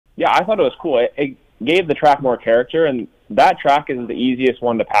Yeah, I thought it was cool. It gave the track more character, and that track is the easiest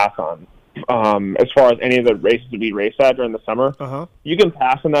one to pass on. As far as any of the races to be raced at during the summer, you can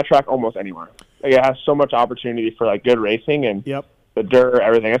pass on that track almost anywhere. Like, it has so much opportunity for like good racing and the dirt,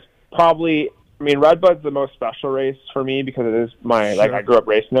 everything. It's probably, I mean, Redbud's the most special race for me because it is my like I grew up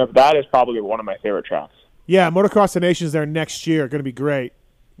racing there. But that is probably one of my favorite tracks. Yeah, Motocross of Nations there next year. Going to be great.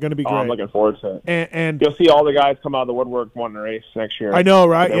 Going to be great. I'm looking forward to it. And you'll see all the guys come out of the woodwork wanting to race next year. I know,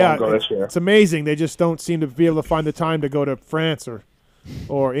 right? Yeah, go this year. It's amazing. They just don't seem to be able to find the time to go to France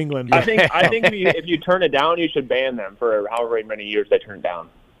or England. I think if you turn it down, you should ban them for however many years they turn it down.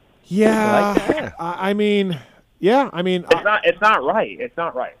 Yeah, I mean, it's not right. It's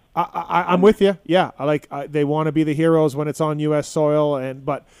not right. I'm with you. Yeah, they want to be the heroes when it's on U.S. soil,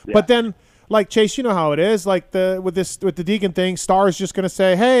 but then. Like, Chase, you know how it is. Like with the Deegan thing, Star's just going to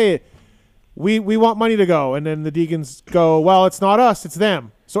say, "Hey, we want money to go," and then the Deegans go, "Well, it's not us, it's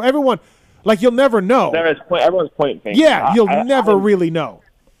them." So everyone, like, you'll never know. Everyone's pointing fingers. Yeah, you'll never really know.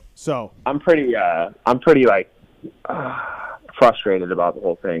 So I'm pretty frustrated about the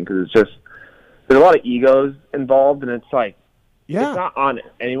whole thing because it's just there's a lot of egos involved, and it's like it's not on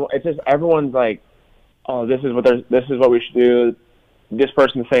anyone. It's just everyone's like, "Oh, this is what we should do." This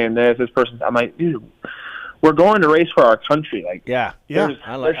person's saying this person's. I'm like, dude, we're going to race for our country. Like, there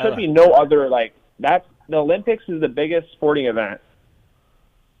should be no other like that. The Olympics is the biggest sporting event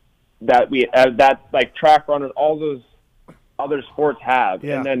that that like track runners, all those other sports have,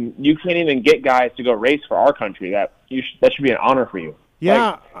 and then you can't even get guys to go race for our country. That should be an honor for you.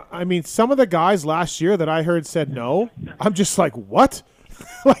 Yeah, I mean, some of the guys last year that I heard said no. I'm just like, what?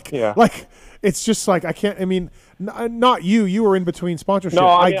 like it's just like I can't. I mean. Not you. You were in between sponsorships. No,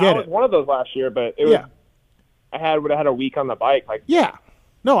 I get was one of those last year, but it was. I would have had a week on the bike. Like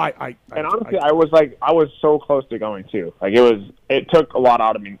no, honestly, I was so close to going too. Like it took a lot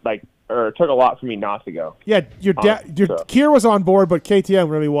out of me. Like it took a lot for me not to go. Yeah, your Kier was on board, but KTM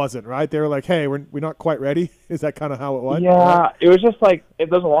really wasn't. Right? They were like, hey, we're not quite ready. Is that kind of how it was? Yeah, right? It was just like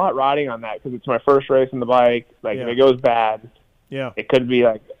there's a lot riding on that because it's my first race on the bike. Like if it goes bad, it could be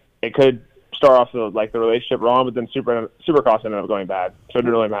like it could. Start off the relationship wrong, but then Supercross ended up going bad, so it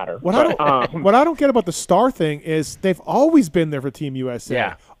didn't really matter. What I don't get about the Star thing is they've always been there for Team USA.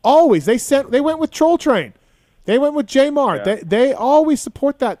 Yeah, always. They went with Troll Train, they went with J Mart. Yeah. They always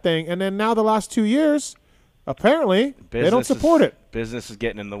support that thing, and then now the last 2 years, apparently they don't support it. Business is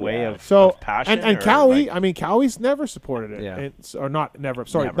getting in the way of passion. And Cowie, I mean, Cowie's never supported it. Yeah. Or not never.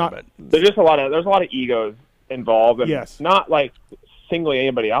 Sorry, never, not. There's just a lot of egos involved, and yes, not like singling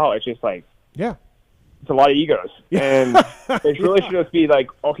anybody out. It's just like. Yeah. It's a lot of egos. And it really should just be like,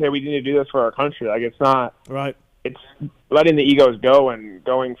 okay, we need to do this for our country. Like, it's not – right. It's letting the egos go and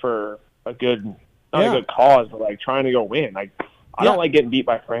going for a good – not a good cause, but, like, trying to go win. Like, I don't like getting beat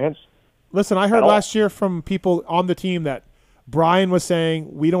by France. Listen, I heard last year from people on the team that Brian was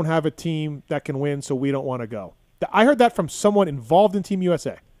saying, we don't have a team that can win, so we don't want to go. I heard that from someone involved in Team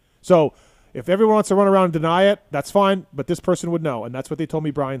USA. So if everyone wants to run around and deny it, that's fine, but this person would know, and that's what they told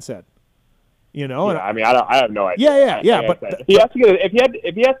me Brian said. You know, I mean, I have no idea. Yeah. But if he has to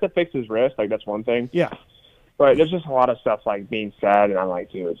if he has to fix his wrist, like that's one thing. Yeah. But there's just a lot of stuff like being said, and I'm like,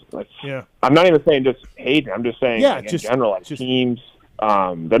 dude, it's like, I'm not even saying just hating. I'm just saying, like, in general, like teams,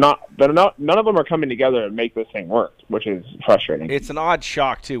 they're not. None of them are coming together to make this thing work, which is frustrating. It's an odd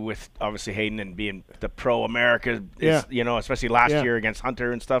shock too, with obviously Hayden and being the pro America. You know, especially last year against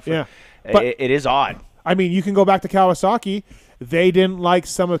Hunter and stuff. Yeah. But it is odd. I mean, you can go back to Kawasaki. They didn't like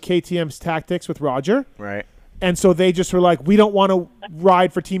some of KTM's tactics with Roger. Right. And so they just were like, we don't want to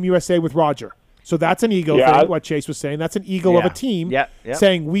ride for Team USA with Roger. So that's an ego thing, what Chase was saying. That's an ego of a team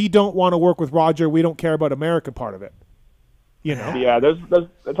saying we don't want to work with Roger. We don't care about American part of it. You know? Yeah, there's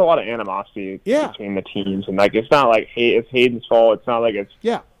a lot of animosity between the teams. And, like, it's not like it's Hayden's fault. It's not like it's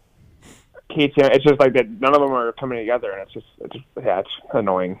KTM. It's just like that none of them are coming together, and it's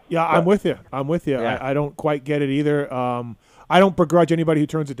annoying. Yeah, I'm with you. Yeah. I don't quite get it either. I don't begrudge anybody who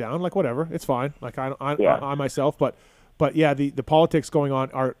turns it down. Like, whatever, it's fine. Like I myself, but yeah, the politics going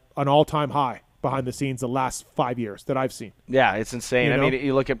on are an all-time high behind the scenes the last 5 years that I've seen. Yeah, it's insane. You know? I mean,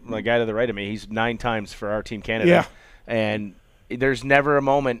 you look at the guy to the right of me. He's 9 times for our Team Canada, and there's never a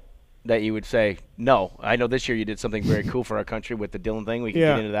moment that you would say, no, I know this year you did something very cool for our country with the Dylan thing. We can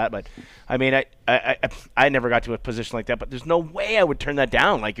get into that. But, I mean, I never got to a position like that. But there's no way I would turn that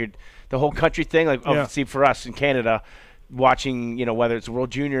down. Like, the whole country thing, like, obviously for us in Canada, watching, you know, whether it's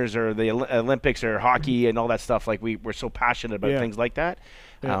World Juniors or the Olympics or hockey and all that stuff, like, we're so passionate about things like that.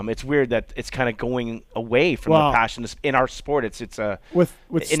 Yeah. It's weird that it's kind of going away from the passion in our sport. It's and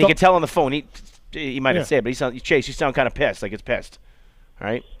you can tell on the phone, he might have said it, but Chase, you sound kind of pissed, like it's pissed.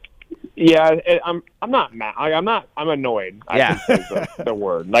 Right? Yeah, I'm not mad. I'm annoyed. I think is the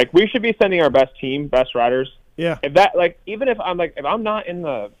word. Like, we should be sending our best team, best riders. Yeah. If that, like, even if I'm not in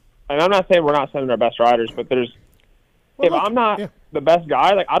the, and I'm not saying we're not sending our best riders, but I'm not the best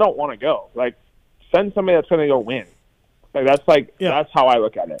guy, like, I don't want to go. Like, send somebody that's going to go win. Like, that's how I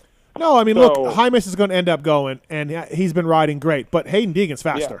look at it. No, I mean, look, Hymas is going to end up going, and he's been riding great, but Hayden Deegan's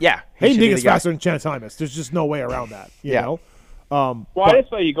faster. Yeah. Hayden Deegan's faster than Chance Hymas. There's just no way around that, you know? I just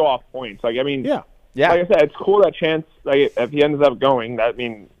say you go off points. Like, I mean, yeah. Like I said, it's cool that Chance, like, if he ends up going, that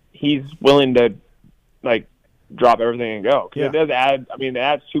means he's willing to, like, drop everything and go. Because it does add, I mean, it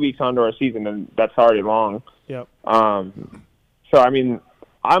adds 2 weeks onto our season, and that's already long. Yep. So, I mean,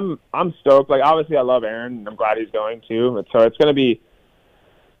 I'm stoked. Like, obviously, I love Aaron, and I'm glad he's going too. So it's gonna be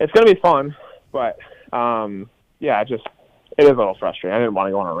fun. But it is a little frustrating. I didn't want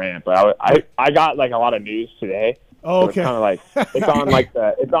to go on a rant, but I got like a lot of news today. Oh, okay. So it's kind of like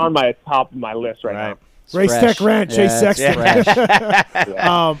it's on my top of my list right now. Race Tech rant, Chase Sexton.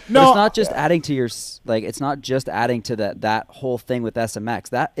 No, it's not just adding to it's not just adding to that whole thing with SMX.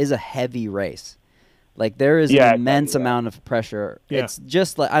 That is a heavy race. Like, there is an immense amount of pressure. Yeah. It's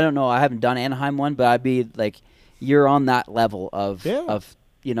just like, I don't know, I haven't done Anaheim one, but I'd be like, you're on that level of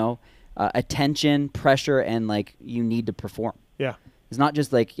attention, pressure, and like you need to perform. Yeah. It's not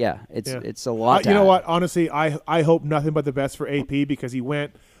just like, it's a lot. You know what? Honestly, I hope nothing but the best for AP, because he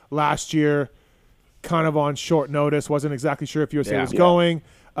went last year kind of on short notice. Wasn't exactly sure if USA was going.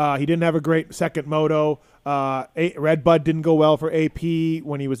 He didn't have a great second moto. Red Bud didn't go well for AP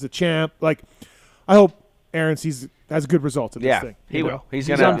when he was the champ. Like, I hope Aaron has good results in this thing. He will. He's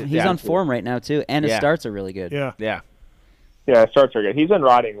on form right now too, and his starts are really good. Yeah. Yeah. Yeah, his starts are good. He's been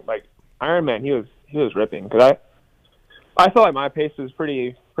riding like Ironman. He was ripping, because I felt like my pace was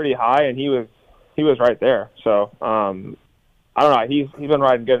pretty high, and he was right there. So I don't know. He's been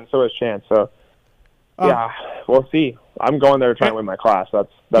riding good, and so has Chance. So we'll see. I'm going there to try and win my class.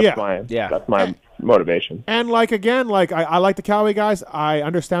 That's my motivation. And like, again, like I like the Cowie guys. I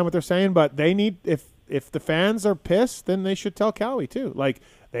understand what they're saying, but they need, if the fans are pissed, then they should tell Cowie too. Like,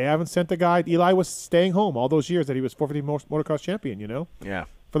 they haven't sent the guy. Eli was staying home all those years that he was 450 motocross champion, you know? Yeah.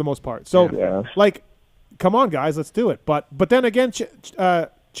 For the most part. So, like, come on, guys, let's do it. But then again,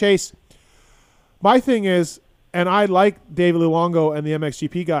 Chase, my thing is, and I like David Luongo and the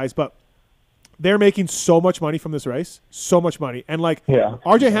MXGP guys, but they're making so much money from this race. So much money. And, like,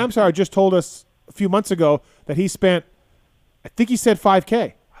 RJ Hampshire just told us a few months ago that he spent, I think he said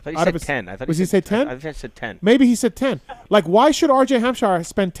 $5K. I thought he said 10. I thought he said 10? I think I said 10. Maybe he said 10. Like, why should RJ Hampshire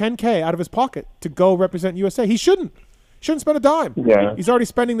spend $10K out of his pocket to go represent USA? He shouldn't. Shouldn't spend a dime. Yeah. He's already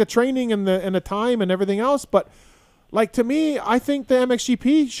spending the training and the time and everything else. But, like, to me, I think the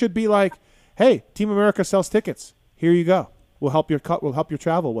MXGP should be like, hey, Team America sells tickets. Here you go. We'll help your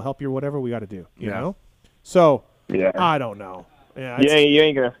travel. We'll help your whatever we got to do. You know? So, I don't know. Yeah,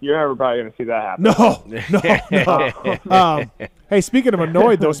 you're never probably gonna see that happen. No. Hey, speaking of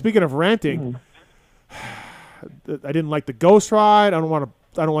annoyed though, speaking of ranting, I didn't like the ghost ride. I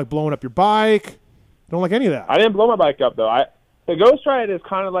don't like blowing up your bike. I don't like any of that. I didn't blow my bike up though. The ghost ride is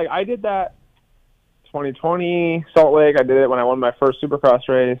kind of like, I did that 2020 Salt Lake. I did it when I won my first Supercross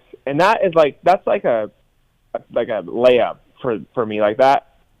race, and that's like a layup for me. Like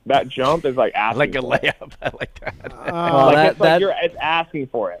that jump is like asking like a layup. I like that. It's asking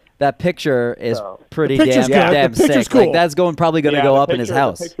for it. That picture is pretty damn sick. Cool. Like, that's probably going to go up in his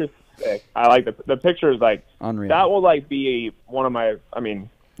house. The picture's sick. I like the picture is like unreal. That will like be one of my. I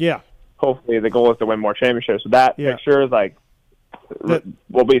mean, hopefully the goal is to win more championships. So that picture is like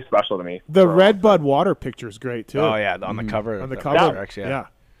will be special to me. The Red Bud water picture is great too. Oh yeah, on the cover. On the cover,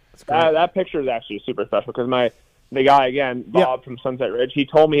 that picture is actually super special, because the guy again, Bob from Sunset Ridge, he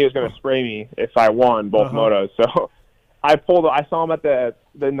told me he was going to spray me if I won both motos. So I saw him at the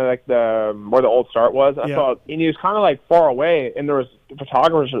where the old start was. I saw, and he was kind of like far away, and there was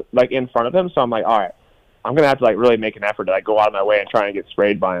photographers like in front of him. So I'm like, all right, I'm gonna have to like really make an effort to like go out of my way and try and get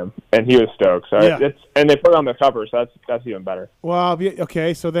sprayed by him. And he was stoked. So and they put it on the cover, so that's even better. Well,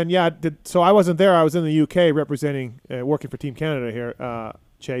 okay, so then so I wasn't there. I was in the UK representing, working for Team Canada here,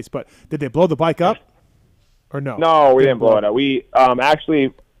 Chase. But did they blow the bike up? Or no? No, we didn't blow it up. We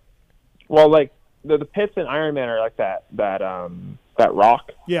actually, well, like the pits in Ironman are like that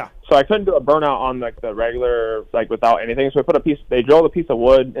rock. Yeah. So I couldn't do a burnout on like the regular, like without anything. So they drilled a piece of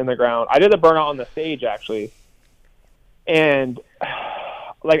wood in the ground. I did a burnout on the stage actually, and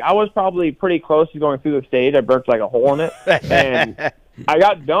like I was probably pretty close to going through the stage. I burnt like a hole in it, and I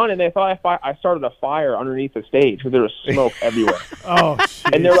got done, and they thought I started a fire underneath the stage because there was smoke everywhere. Oh, geez.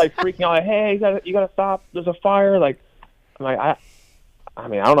 And they're like freaking out, like, "Hey, you gotta stop! There's a fire!" Like, I'm like, I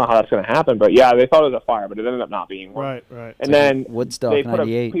mean, I don't know how that's going to happen, but yeah, they thought it was a fire, but it ended up not being one. Right. And then Woodstock they put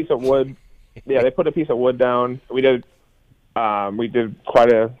 98. a piece of wood. Yeah, they put a piece of wood down. We did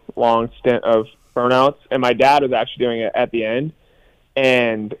quite a long stint of burnouts, and my dad was actually doing it at the end,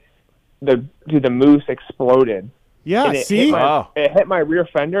 and the moose exploded. Yeah, it hit my rear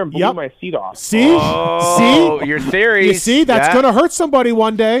fender and blew my seat off. See, your theories. You see, that's gonna hurt somebody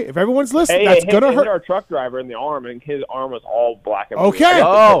one day. If everyone's listening, that's gonna hurt our truck driver in the arm, and his arm was all black and blue. Okay.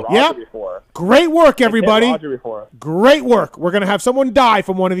 Great work, everybody. Great work. We're gonna have someone die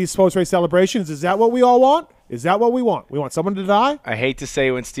from one of these post race celebrations. Is that what we all want? Is that what we want? We want someone to die? I hate to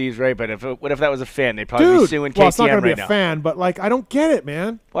say when Steve's right, but what if that was a fan? They'd probably be suing KTM right now. Well, it's not going to be a fan, but, like, I don't get it,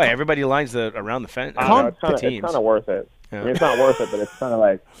 man. Why? Everybody lines around the fence. It's kind of worth it. Yeah. I mean, it's not worth it, but it's kind of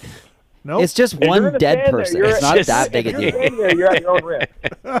like... Nope. It's just one dead person. It's not that big a deal. You're at your own risk.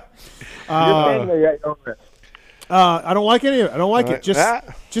 You're at your own risk. I don't like any of it. I don't like it.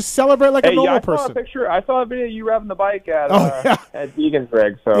 Just celebrate like a normal person. I saw a video of you revving the bike at Deegan's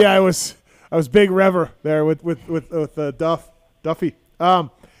rig. So yeah, I was big rever there with Duffy.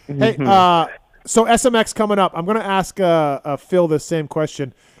 Hey, so SMX coming up. I'm going to ask Phil the same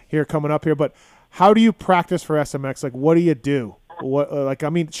question here coming up here, but how do you practice for SMX? Like, what do you do?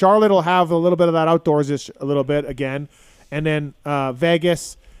 Charlotte will have a little bit of that outdoors-ish a little bit again, and then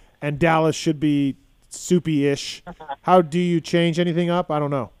Vegas and Dallas should be soupy-ish. How do you change anything up? I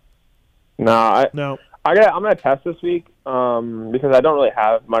don't know. No. I'm gonna test this week because I don't really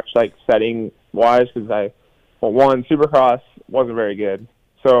have much like setting wise because Supercross wasn't very good,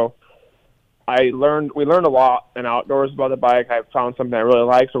 so we learned a lot in outdoors about the bike. I found something I really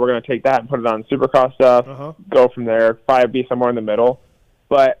like, so we're gonna take that and put it on Supercross stuff. Go from there, probably be somewhere in the middle.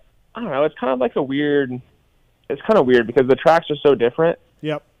 But I don't know. It's kind of like It's kind of weird because the tracks are so different.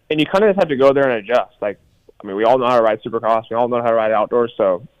 Yep. And you kind of just have to go there and adjust. Like, I mean, we all know how to ride Supercross. We all know how to ride outdoors.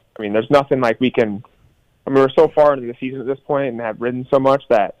 So, I mean, there's nothing like we can. I mean, we're so far into the season at this point and have ridden so much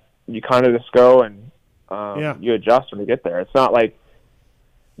that you kind of just go and you adjust when you get there. It's not like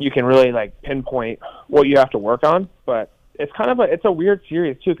you can really like pinpoint what you have to work on, but it's kind of it's a weird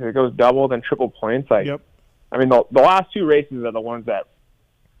series too because it goes double then triple points. Like, I mean, the last two races are the ones that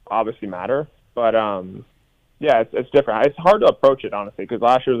obviously matter, but it's different. It's hard to approach it honestly because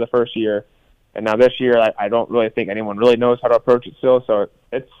last year was the first year, and now this year I don't really think anyone really knows how to approach it still. So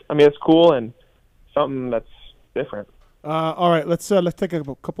it's cool and something that's different. All right, let's take a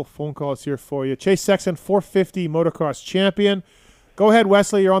couple phone calls here for you. Chase Sexton, 450 motocross champion. Go ahead,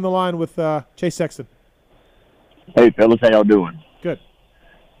 Wesley. You're on the line with Chase Sexton. Hey, fellas. How y'all doing? Good.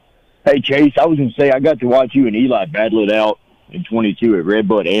 Hey, Chase. I was going to say I got to watch you and Eli battle it out in 22 at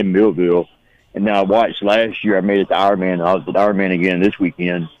Redbud and Millville. And then I watched last year. I made it to Ironman. I was at Ironman again this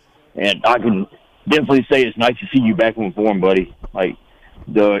weekend. And I can definitely say it's nice to see you back on form, buddy. Like,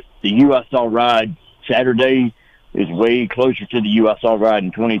 the U.S. All ride Saturday is way closer to the U.S. All ride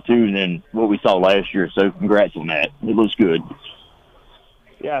in 22 than what we saw last year. So congrats on that. It looks good.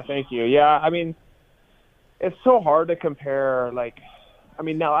 Yeah, thank you. Yeah, I mean, it's so hard to compare. Like, I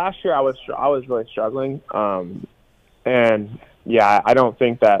mean, now last year I was really struggling, and yeah, I don't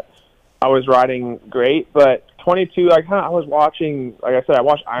think that I was riding great. But 22, I was watching. Like I said, I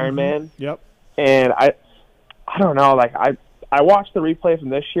watched Ironman. Yep. And I don't know. Like I watched the replay from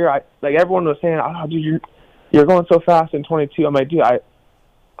this year. Like everyone was saying, "Oh, dude, you're going so fast in 22." I'm like, dude, I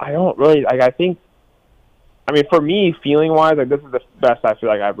don't really like. I think. I mean, for me, feeling-wise, like this is the best I feel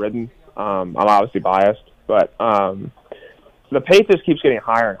like I've ridden. I'm obviously biased, but the pace just keeps getting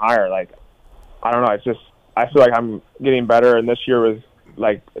higher and higher. Like, I don't know. It's just I feel like I'm getting better, and this year was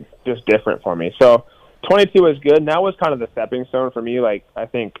like just different for me. So 22 was good, and that was kind of the stepping stone for me. Like, I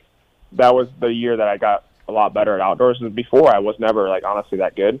think that was the year that I got a lot better at outdoors. Before, I was never like honestly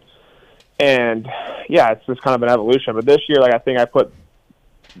that good, and yeah, it's just kind of an evolution. But this year, like I think I put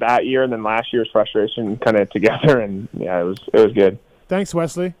that year and then last year's frustration kind of together, and yeah, it was good. Thanks,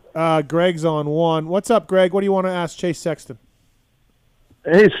 Wesley. Greg's on one. What's up, Greg? What do you want to ask Chase Sexton?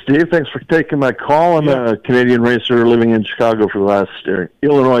 Hey, Steve. Thanks for taking my call. I'm a Canadian racer living in Chicago for the last,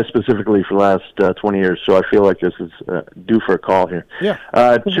 Illinois specifically for the last 20 years, so I feel like this is due for a call here. Yeah.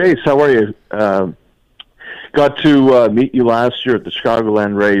 Chase, how are you? Got to meet you last year at the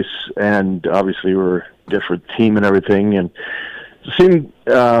Chicagoland race, and obviously we're a different team and everything, and it seemed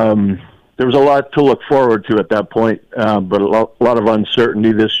there was a lot to look forward to at that point, but a lot of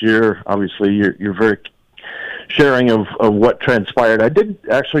uncertainty this year. Obviously, you're very sharing of what transpired. I did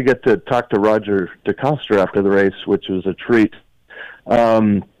actually get to talk to Roger DeCoster after the race, which was a treat,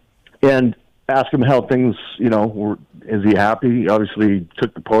 and ask him how things, is he happy? Obviously, he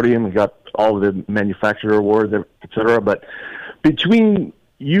took the podium and got all of the manufacturer awards, et cetera, but between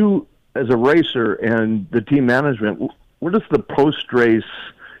you as a racer and the team management, what does the post-race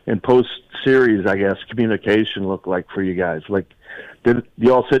and post-series, I guess, communication look like for you guys? Like, did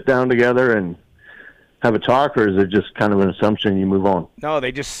you all sit down together and have a talk, or is it just kind of an assumption you move on? No,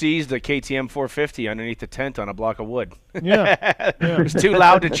 they just seized the KTM 450 underneath the tent on a block of wood. Yeah. It was too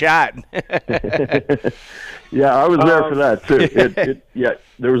loud to chat. Yeah, I was there for that, too. Yeah,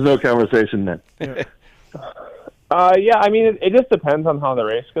 there was no conversation then. Yeah. Yeah, I mean, it just depends on how the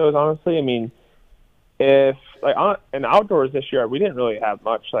race goes, honestly. I mean, if, like, in outdoors this year, we didn't really have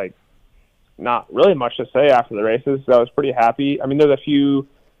much, like, not really much to say after the races, so I was pretty happy. I mean, there's a few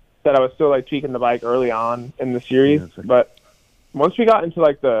that I was still, like, tweaking the bike early on in the series, but once we got into,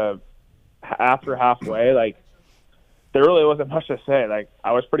 like, the after halfway, like, there really wasn't much to say. Like,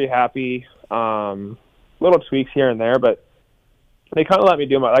 I was pretty happy, little tweaks here and there, but they kind of let me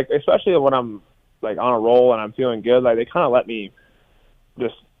do my, like, especially when I'm, like, on a roll and I'm feeling good, like, they kind of let me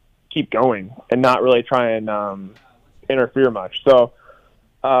just keep going and not really try and interfere much. So,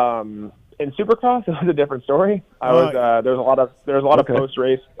 in Supercross, it was a different story. There was a lot of post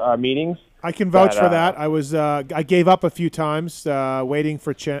race meetings. I can vouch for that. I gave up a few times waiting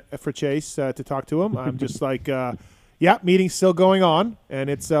for Chase to talk to him. I'm just like, yeah, meeting's still going on, and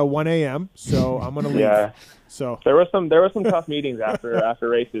it's 1 a.m. So I'm gonna leave. Yeah. So there were some tough meetings after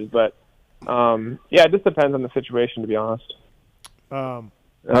races, but yeah, it just depends on the situation, to be honest. All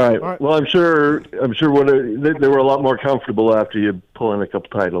right. Well, I'm sure they were a lot more comfortable after you pull in a couple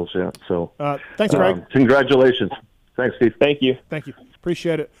titles. Yeah. So thanks, Greg. Congratulations. Thanks, Steve. Thank you.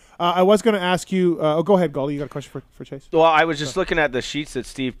 Appreciate it. I was going to ask you. Go ahead, Goldy. You got a question for Chase? Well, I was just looking at the sheets that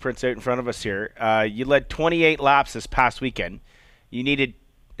Steve prints out in front of us here. You led 28 laps this past weekend. You needed,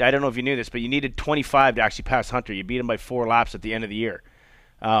 I don't know if you knew this, but you needed 25 to actually pass Hunter. You beat him by 4 laps at the end of the year.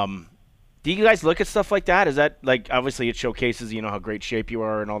 Do you guys look at stuff like that? Is that, like, obviously it showcases, how great shape you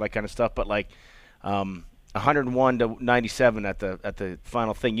are and all that kind of stuff, but, like, 101 to 97 at the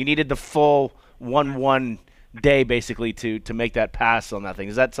final thing. You needed the full 1-1 day, basically, to make that pass on that thing.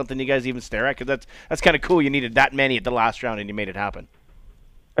 Is that something you guys even stare at? Because that's kind of cool. You needed that many at the last round, and you made it happen.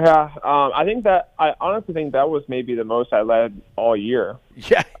 Yeah, I honestly think that was maybe the most I led all year.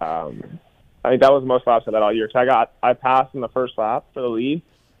 Yeah. I think that was the most laps I led all year. So I passed in the first lap for the lead.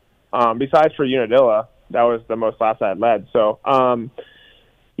 Besides for Unadilla, that was the most laps I had led. So,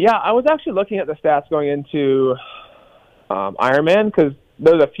 yeah, I was actually looking at the stats going into Ironman, because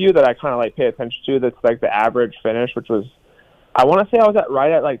there's a few that I kind of like pay attention to. That's like the average finish, which was, I want to say I was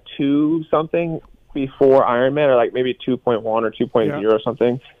right at like 2 something before Ironman, or like maybe 2.1 or 2.0 or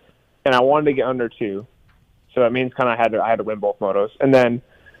something. And I wanted to get under 2, so that means kind of I had to win both motos. And then,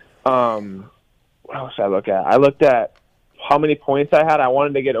 what else did I look at? I looked at how many points I had. I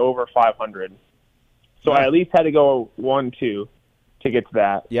wanted to get over 500. So I at least had to go 1-2 to get to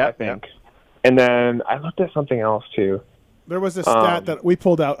that, I think. And then I looked at something else, too. There was a stat that we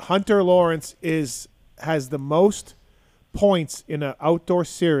pulled out. Hunter Lawrence has the most points in an outdoor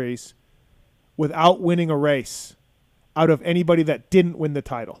series without winning a race out of anybody that didn't win the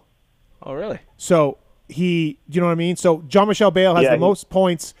title. Oh, really? So you know what I mean? So Jean-Michel Bale has the most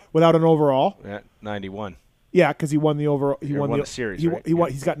points without an overall. Yeah, 91. Yeah, because he won the overall. He won the series.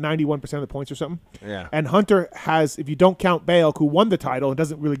 He's got 91% of the points or something. Yeah. And Hunter has, if you don't count Bale, who won the title and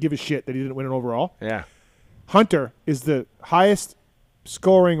doesn't really give a shit that he didn't win an overall. Yeah. Hunter is the highest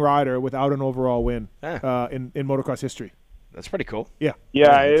scoring rider without an overall win in motocross history. That's pretty cool. Yeah.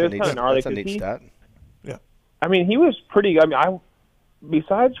 Yeah, it is kind of gnarly. That's a neat stat. Yeah. I mean, he was pretty. I mean,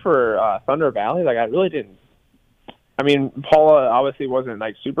 besides for Thunder Valley, like I really didn't. I mean, Paula obviously wasn't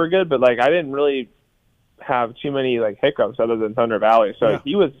like super good, but like I didn't really have too many like hiccups other than Thunder Valley. So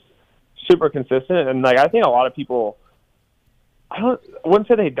he was super consistent, and like I think a lot of people, I wouldn't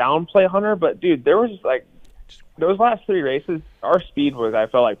say they downplay Hunter, but dude, there was like those last 3 races, our speed was, I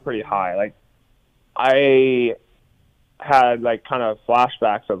felt like, pretty high. Like I had like kind of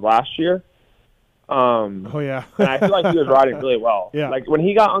flashbacks of last year. Oh yeah. And I feel like he was riding really well. Yeah. Like when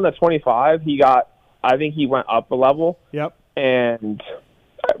he got on the 25, I think he went up a level. Yep. And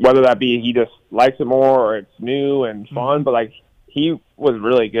whether that be he just likes it more or it's new and fun, but like he was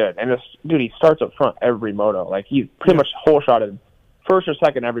really good. And dude, he starts up front every moto. Like he's pretty much whole shotted first or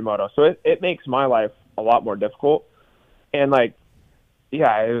second every moto. So it makes my life a lot more difficult. And like,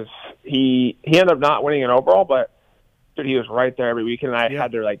 yeah, he ended up not winning an overall, but dude, he was right there every weekend. And I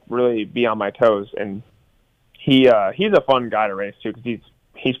had to like really be on my toes. And he's a fun guy to race too, because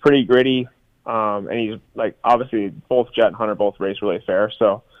he's pretty gritty. And he's like, obviously both Jet and Hunter both race really fair.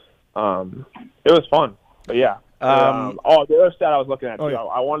 So, it was fun, but yeah. The other stat I was looking at too,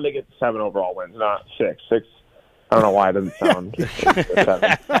 I wanted to get 7 overall wins, not 6. I don't know why it doesn't sound.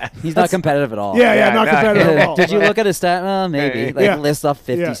 He's not competitive at all. Yeah, not competitive at all. Did you look at his stat? Maybe. List off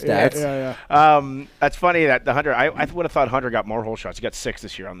 50 stats. Yeah. That's funny that the Hunter. I would have thought Hunter got more hole shots. He got 6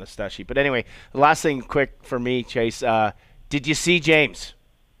 this year on the stat sheet. But anyway, the last thing, quick for me, Chase. Did you see James?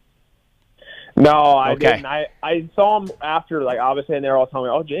 No, I didn't. I saw him after, like, obviously, and they were all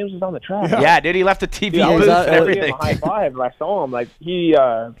telling me, "Oh, James is on the track." Yeah, dude, he left the TV booth and everything. High five, and I saw him. Like,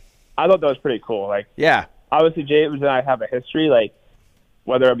 I thought that was pretty cool. Like, yeah, obviously, James and I have a history, like,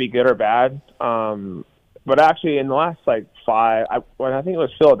 whether it be good or bad. But actually, in the last, like, 5, when I think it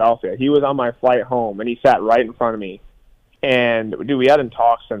was Philadelphia, he was on my flight home, and he sat right in front of me. And, dude, we hadn't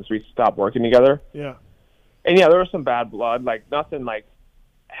talked since we stopped working together. Yeah. And, yeah, there was some bad blood. Like, nothing, like,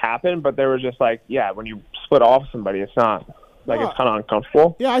 happened, but there was just, like, yeah, when you split off somebody, it's not, like, it's kind of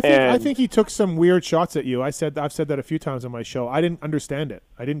uncomfortable. Yeah, I think he took some weird shots at you. I've said that a few times on my show. I didn't understand it.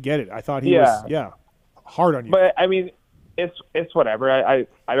 I didn't get it. I thought he was hard on you. But, I mean, it's whatever.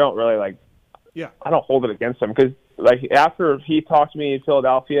 I don't really, like, I don't hold it against him because, like, after he talked to me in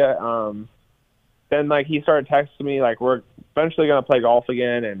Philadelphia, then, like, he started texting me, like, we're eventually going to play golf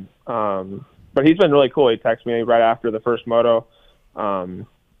again. And but he's been really cool. He texted me right after the first moto. So,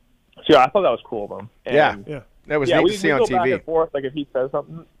 yeah, I thought that was cool of him. And, that was neat to see on TV. Back and forth, like, if he says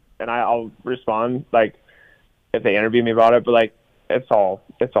something, and I'll respond, like, if they interview me about it. But, like, it's all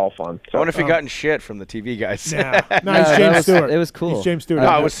fun. So, I wonder if he got in shit from the TV guys. No, he's James Stewart. It was cool. He's James Stewart.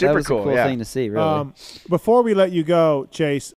 No, it was super that was cool. A cool thing to see, really. Before we let you go, Chase,